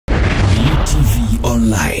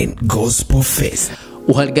Online Gospel Fest.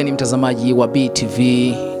 Uhali gani mtazamaji wa BTV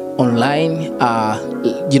Online?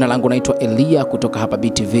 Jina langu naitwa Elia kutoka hapa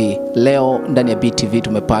BTV. Leo ndani ya BTV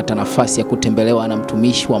tumepata nafasi ya kutembelewa na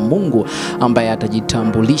mtumishi wa Mungu ambaye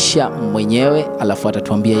atajitambulisha mwenyewe, alafu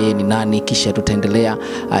atatuambia yeye ni nani, kisha tutaendelea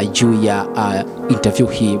juu ya interview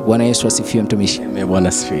hii. Bwana Yesu asifiwe mtumishi. Bwana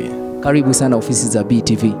asifiwe. Karibu sana ofisi za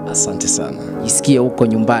BTV. Asante sana. Jisikie huko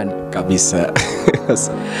nyumbani. Kabisa.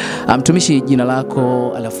 Mtumishi, jina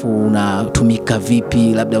lako, alafu unatumika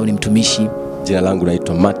vipi? Labda wewe ni mtumishi. Jina langu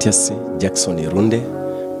naitwa MCH J.Ilunde-Baada.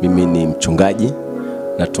 Mimi ni mchungaji,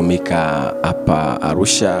 natumika hapa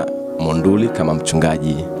Arusha Monduli kama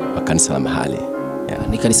mchungaji wa kanisa la mahali. Yeah.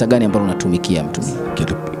 Ni kanisa gani ambalo unatumikia mtumishi?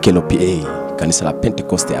 KLPA, kanisa la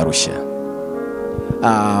Pentecost Arusha.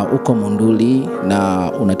 Uko Monduli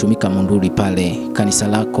na unatumika Monduli pale. Kanisa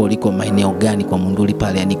lako liko maeneo gani kwa Monduli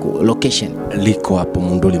pale, yani location? Liko hapo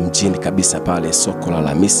Monduli mjini kabisa pale soko la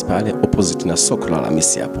Alhamisi pale, opposite na soko la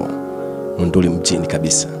Alhamisi hapo. Monduli mjini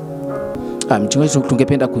kabisa. Mchungaji,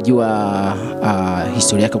 tungependa kujua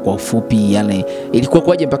historia yako kwa ufupi, yani ilikuwa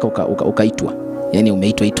kwaje mpaka ukaitwa? Yani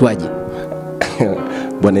umeitwaje?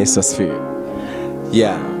 Bwana Yesu asifiwe.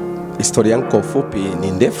 Yeah, historia yangu kwa ufupi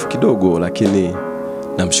ni ndefu kidogo, lakini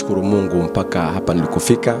namshukuru Mungu mpaka hapa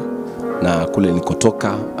nilikofika, na kule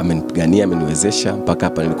nilikotoka amenipigania, ameniwezesha mpaka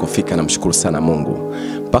hapa nilikofika. Namshukuru sana Mungu.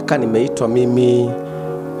 Mpaka nimeitwa mimi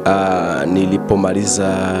nilipomaliza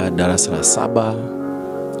darasa la 7,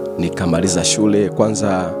 nikamaliza shule.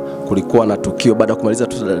 Kwanza kulikuwa na tukio baada ya kumaliza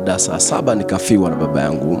darasa la 7, nikafiwa na baba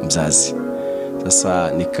yangu mzazi.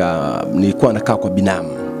 Sasa nilikuwa nakaa kwa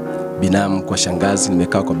binamu kwa shangazi,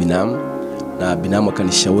 nimekaa kwa binamu, na binamu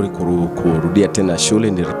akanishauri kurudia tena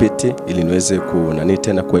shule, ni repeat ili niweze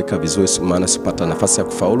tena kuweka vizuri, maana sipata nafasi ya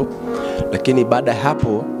kufaulu. Lakini baada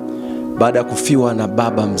hapo, baada ya kufiwa na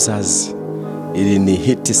baba mzazi, ili ni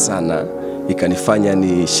hiti sana, ikanifanya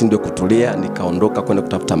nishindwe kutulia, nikaondoka kwenda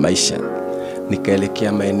kutafuta maisha.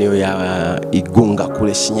 Nikaelekea maeneo ya Igunga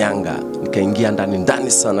kule Shinyanga, nikaingia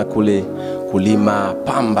ndani sana kule kulima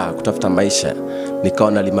pamba kutafuta maisha.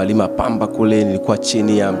 Nikawa nalima pamba kule. Nilikuwa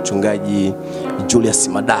chini ya mchungaji Julius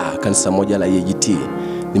Mada, kanisa moja la EGT.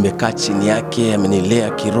 Nimekaa chini yake, amenilea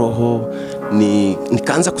kiroho.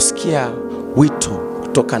 Nikaanza kusikia wito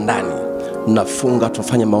kutoka ndani. Tunafunga,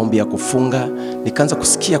 tunafanya maombi ya kufunga. Nikaanza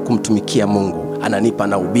kusikia kumtumikia Mungu. Ananipa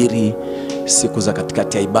na ubiri siku za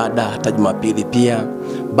katikati ya ibada, hata Jumapili pia.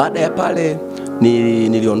 Baada ya pale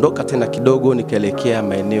niliondoka tena kidogo, nikaelekea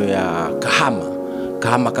maeneo ya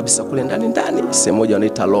Kahama kabisa kule ndani sehemu moja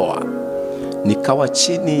wanaita Loa. Nikawa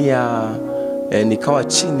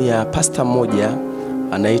chini ya pastor mmoja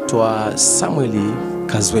anaitwa Samuel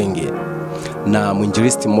Kazwenge, na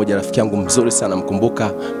mwinjilisti mmoja rafiki yangu mzuri sana,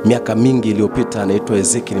 mkumbuka miaka mingi iliyopita, anaitwa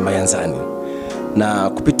Ezekiel Mayanzani. Na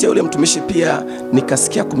kupitia yule mtumishi pia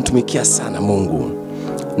nikasikia kumtumikia sana Mungu,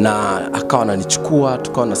 na akawa ananichukua,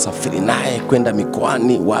 tukawa nasafiri naye kwenda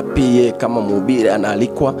mikoani wapi, kama mhubiri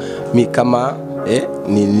anaalikwa, mimi kama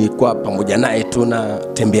nilikuwa pamoja naye,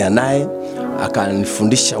 tunatembea naye,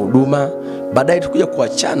 akanifundisha huduma. Baadaye tulikuja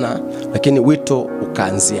kuachana, lakini wito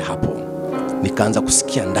ukaanzia hapo. Nikaanza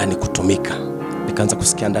kusikia ndani kutumika.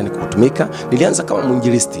 Nilianza kama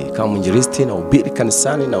mwinjilisti, na ubiri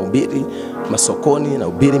kanisani, na ubiri masokoni, na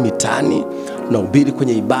ubiri mitaani, na ubiri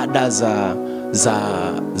kwenye ibada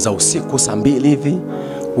za usiku saa 2 hivi.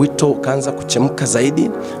 Wito ukaanza kuchemka zaidi,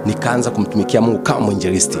 nikaanza kumtumikia Mungu kama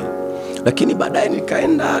mwinjilisti. Lakini baadaye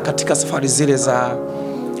nikaenda katika safari zile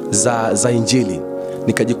za injili,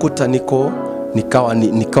 nikajikuta nikawa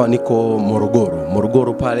niko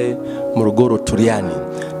Morogoro pale Morogoro Turiani.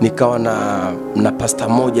 Nikawa na pastor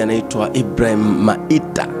mmoja anaitwa Ibrahim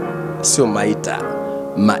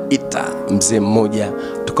Maita, mzee mmoja,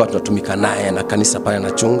 tukawa tunatumika naye na kanisa pale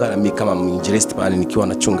anachunga, na mimi kama mwinjilisti pale nikiwa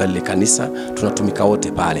nachunga lile kanisa, tunatumika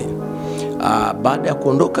wote pale. Baada ya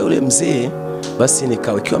kuondoka yule mzee, basi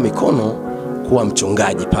nikawekewa mikono kuwa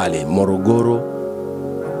mchungaji pale Morogoro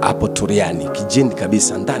hapo Turiani, kijini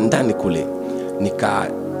kabisa ndani kule.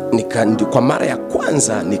 Kwa mara ya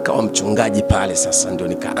kwanza nikawa mchungaji pale. Sasa ndio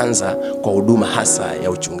nikaanza kwa huduma hasa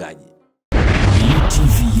ya uchungaji.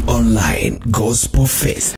 BTV Online Gospel Fest.